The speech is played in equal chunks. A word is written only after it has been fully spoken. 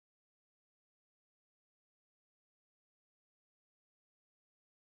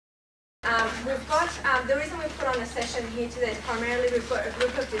We've got, the reason we've put on a session here today is primarily we've got a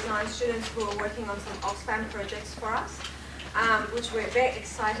group of design students who are working on some Oxfam projects for us, which we're very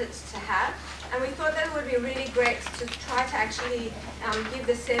excited to have. And we thought that it would be really great to try to actually give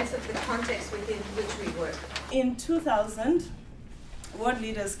the sense of the context within which we work. In 2000, world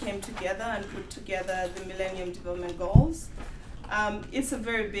leaders came together and put together the Millennium Development Goals. It's a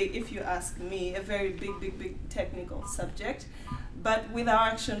very big, if you ask me, a very big technical subject. But with our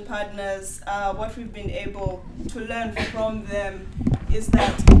action partners, what we've been able to learn from them is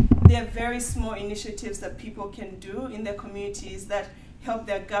that there are very small initiatives that people can do in their communities that help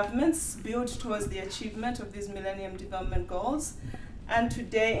their governments build towards the achievement of these Millennium Development Goals. And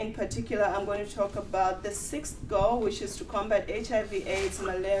today in particular, I'm going to talk about the 6th goal, which is to combat HIV, AIDS,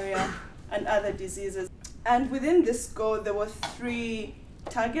 malaria, and other diseases. And within this goal, there were 3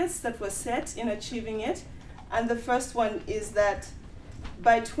 targets that were set in achieving it. And the first one is that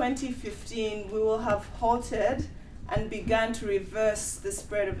by 2015, we will have halted and begun to reverse the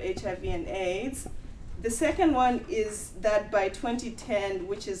spread of HIV and AIDS. The second one is that by 2010,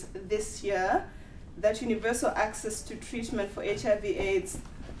 which is this year, that universal access to treatment for HIV/AIDS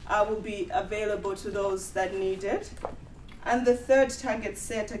will be available to those that need it. And the third target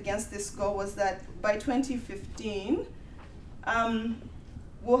set against this goal was that by 2015,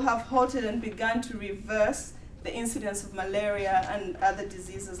 we'll have halted and begun to reverse the incidence of malaria and other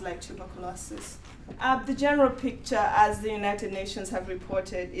diseases like tuberculosis. The general picture, as the United Nations have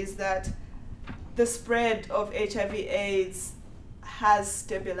reported, is that the spread of HIV/AIDS has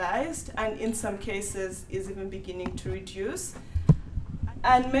stabilized and in some cases is even beginning to reduce.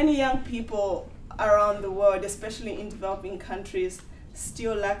 And many young people around the world, especially in developing countries,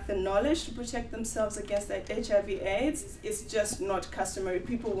 still lack the knowledge to protect themselves against HIV/AIDS. It's just not customary.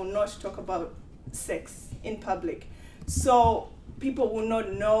 People will not talk about sex in public. So people will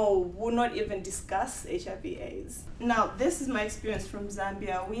not know, will not even discuss HIV/AIDS. Now, this is my experience from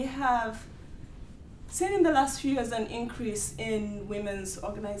Zambia. We have seen in the last few years an increase in women's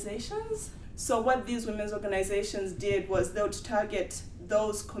organizations. So what these women's organizations did was they would target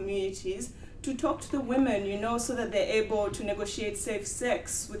those communities to talk to the women, you know, so that they're able to negotiate safe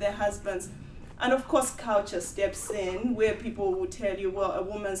sex with their husbands. And of course, culture steps in, where people will tell you, well, a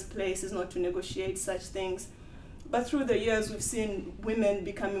woman's place is not to negotiate such things. But through the years, we've seen women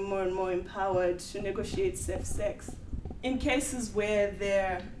becoming more and more empowered to negotiate safe sex. In cases where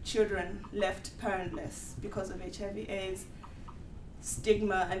their children left parentless because of HIV/AIDS,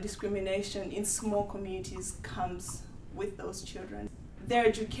 stigma and discrimination in small communities comes with those children. Their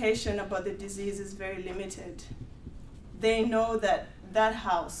education about the disease is very limited. They know that that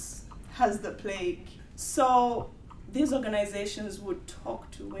house has the plague. So these organizations would talk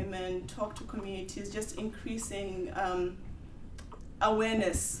to women, talk to communities, just increasing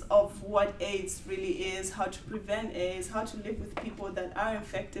awareness of what AIDS really is, how to prevent AIDS, how to live with people that are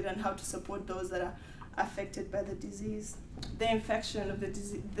infected, and how to support those that are affected by the disease. The infection of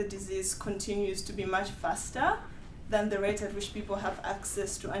the disease continues to be much faster than the rate at which people have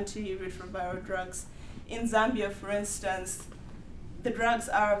access to antiretroviral drugs. In Zambia, for instance, the drugs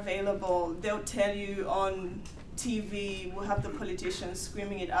are available. They'll tell you on TV, we'll have the politicians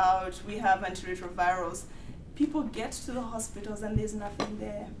screaming it out, we have antiretrovirals. People get to the hospitals and there's nothing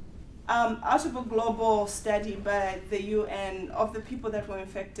there. Out of a global study by the UN, of the people that were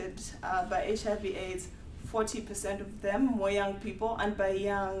infected by HIV/AIDS, 40% of them were young people, and by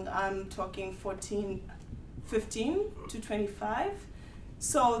young, I'm talking 15 to 25.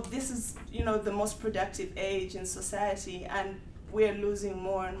 So this is, you know, the most productive age in society, and we're losing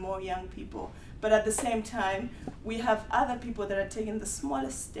more and more young people. But at the same time, we have other people that are taking the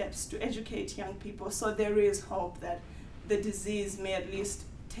smallest steps to educate young people. So there is hope that the disease may at least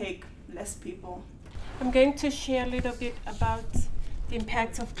take less people. I'm going to share a little bit about the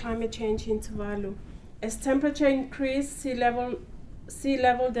impact of climate change in Tuvalu. As temperature increases, sea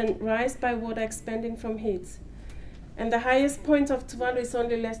level then rise by water expanding from heat. And the highest point of Tuvalu is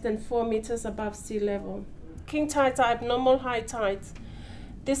only less than 4 meters above sea level. King tides are abnormal high tides.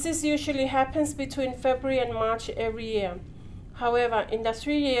 This usually happens between February and March every year. However, in the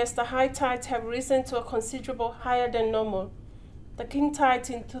 3 years, the high tides have risen to a considerable higher than normal. The king tide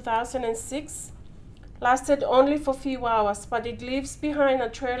in 2006 lasted only for a few hours, but it leaves behind a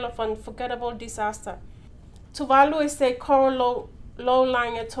trail of unforgettable disaster. Tuvalu is a coral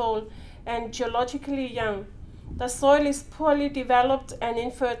low-lying atoll and geologically young. The soil is poorly developed and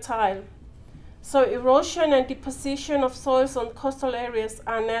infertile. So erosion and deposition of soils on coastal areas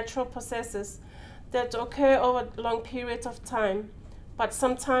are natural processes that occur over long periods of time, but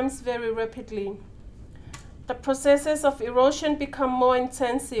sometimes very rapidly. The processes of erosion become more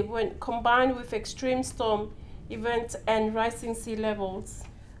intensive when combined with extreme storm events and rising sea levels.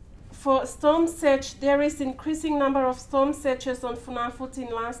 For storm surge, there is increasing number of storm surges on Funafuti in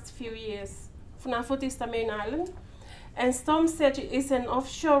the last few years. Funafuti is the main island, and storm surge is an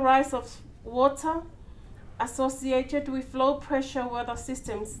offshore rise of water associated with low pressure weather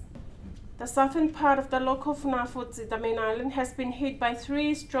systems. The southern part of the local Funafuti, the main island, has been hit by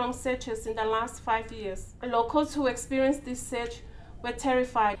 3 strong surges in the last 5 years. Locals who experienced this surge were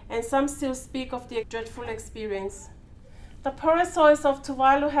terrified, and some still speak of the dreadful experience. The porous soils of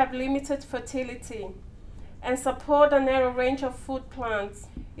Tuvalu have limited fertility and support a narrow range of food plants.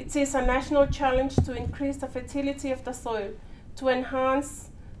 It is a national challenge to increase the fertility of the soil to enhance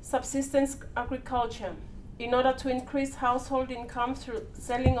subsistence agriculture in order to increase household income through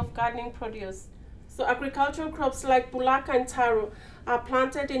selling of gardening produce. So agricultural crops like bulaka and taro are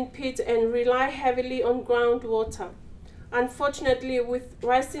planted in pits and rely heavily on groundwater. Unfortunately, with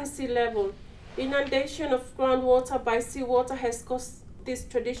rising sea level, inundation of groundwater by seawater has caused these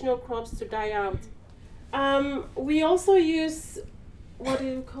traditional crops to die out. We also use, what do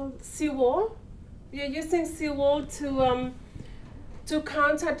you call it? Seawall. We are using seawall to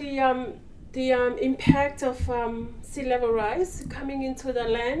counter the impact of sea level rise coming into the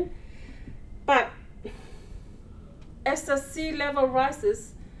land. But as the sea level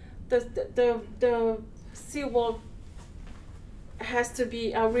rises, the seawall has to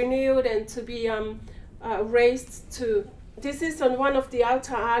be renewed and to be raised to. This is on one of the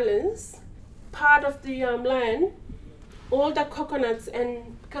outer islands, part of the land. All the coconuts,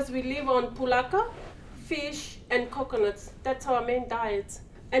 and because we live on pulaka, fish and coconuts, that's our main diet.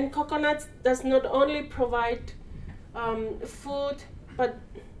 And coconuts does not only provide food, but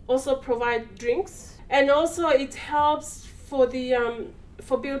also provide drinks. And also it helps for the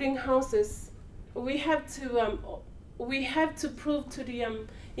for building houses. We have to prove to the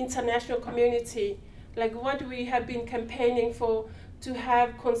international community, like what we have been campaigning for, to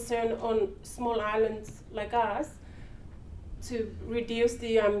have concern on small islands like us, to reduce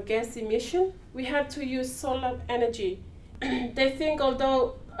the gas emission. We have to use solar energy. They think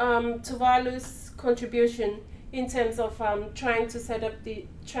although Tuvalu's contribution in terms of trying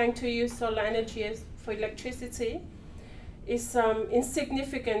to use solar energy for electricity is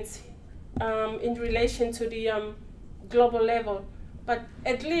insignificant in relation to the global level, but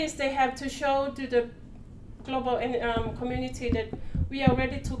at least they have to show to the global community that we are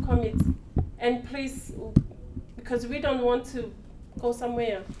ready to commit. And please, because we don't want to go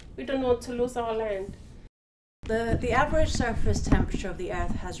somewhere, we don't want to lose our land. The average surface temperature of the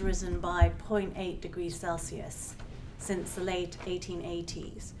Earth has risen by 0.8 degrees Celsius since the late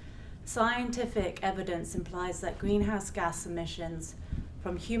 1880s. Scientific evidence implies that greenhouse gas emissions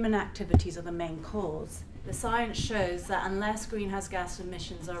from human activities are the main cause. The science shows that unless greenhouse gas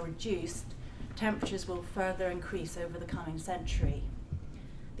emissions are reduced, temperatures will further increase over the coming century.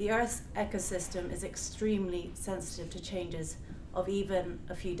 The Earth's ecosystem is extremely sensitive to changes of even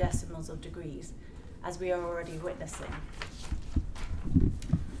a few decimals of degrees, as we are already witnessing.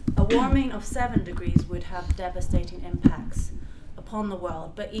 A warming of 7 degrees would have devastating impacts upon the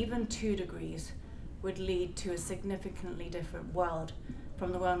world, but even 2 degrees would lead to a significantly different world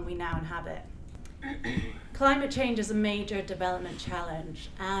from the one we now inhabit. Climate change is a major development challenge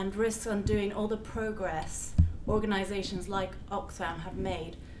and risks undoing all the progress organizations like Oxfam have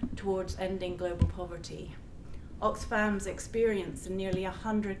made towards ending global poverty. Oxfam's experience in nearly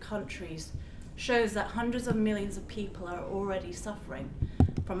 100 countries shows that hundreds of millions of people are already suffering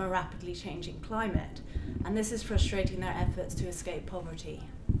from a rapidly changing climate, and this is frustrating their efforts to escape poverty.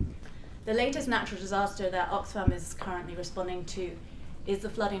 The latest natural disaster that Oxfam is currently responding to is the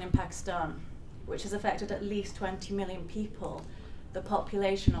flooding in Pakistan, which has affected at least 20 million people, the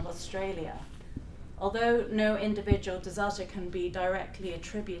population of Australia. Although no individual disaster can be directly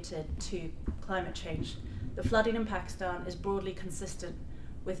attributed to climate change, the flooding in Pakistan is broadly consistent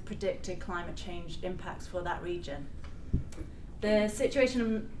with predicted climate change impacts for that region. The situation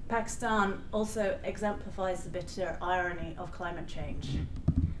in Pakistan also exemplifies the bitter irony of climate change,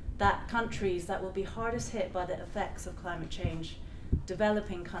 that countries that will be hardest hit by the effects of climate change,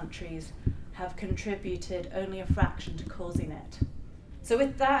 developing countries, have contributed only a fraction to causing it. So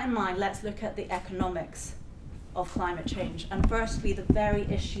with that in mind, let's look at the economics of climate change, and firstly the very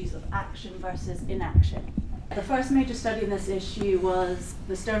issues of action versus inaction. The first major study in this issue was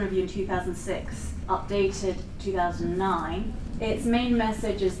the Stern Review in 2006, updated 2009. Its main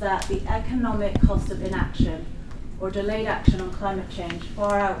message is that the economic cost of inaction or delayed action on climate change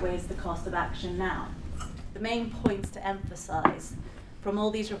far outweighs the cost of action now. The main points to emphasize from all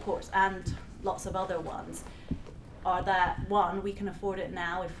these reports and lots of other ones, are that, one, we can afford it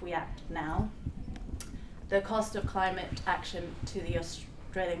now if we act now. The cost of climate action to the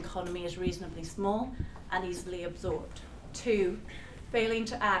Australian economy is reasonably small and easily absorbed. Two, failing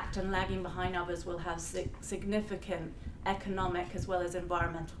to act and lagging behind others will have significant economic as well as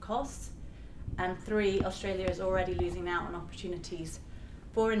environmental costs. And three, Australia is already losing out on opportunities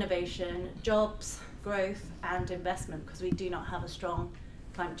for innovation, jobs, growth and investment because we do not have a strong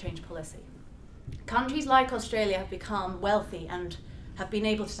climate change policy. Countries like Australia have become wealthy and have been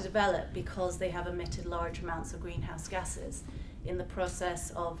able to develop because they have emitted large amounts of greenhouse gases in the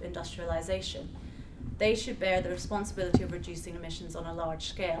process of industrialization. They should bear the responsibility of reducing emissions on a large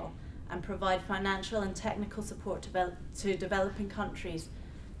scale and provide financial and technical support to developing countries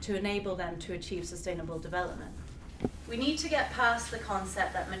to enable them to achieve sustainable development. We need to get past the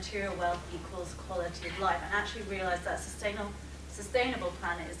concept that material wealth equals quality of life and actually realize that sustainable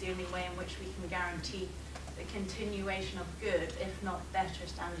planet is the only way in which we can guarantee the continuation of good, if not better,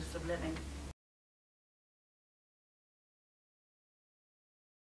 standards of living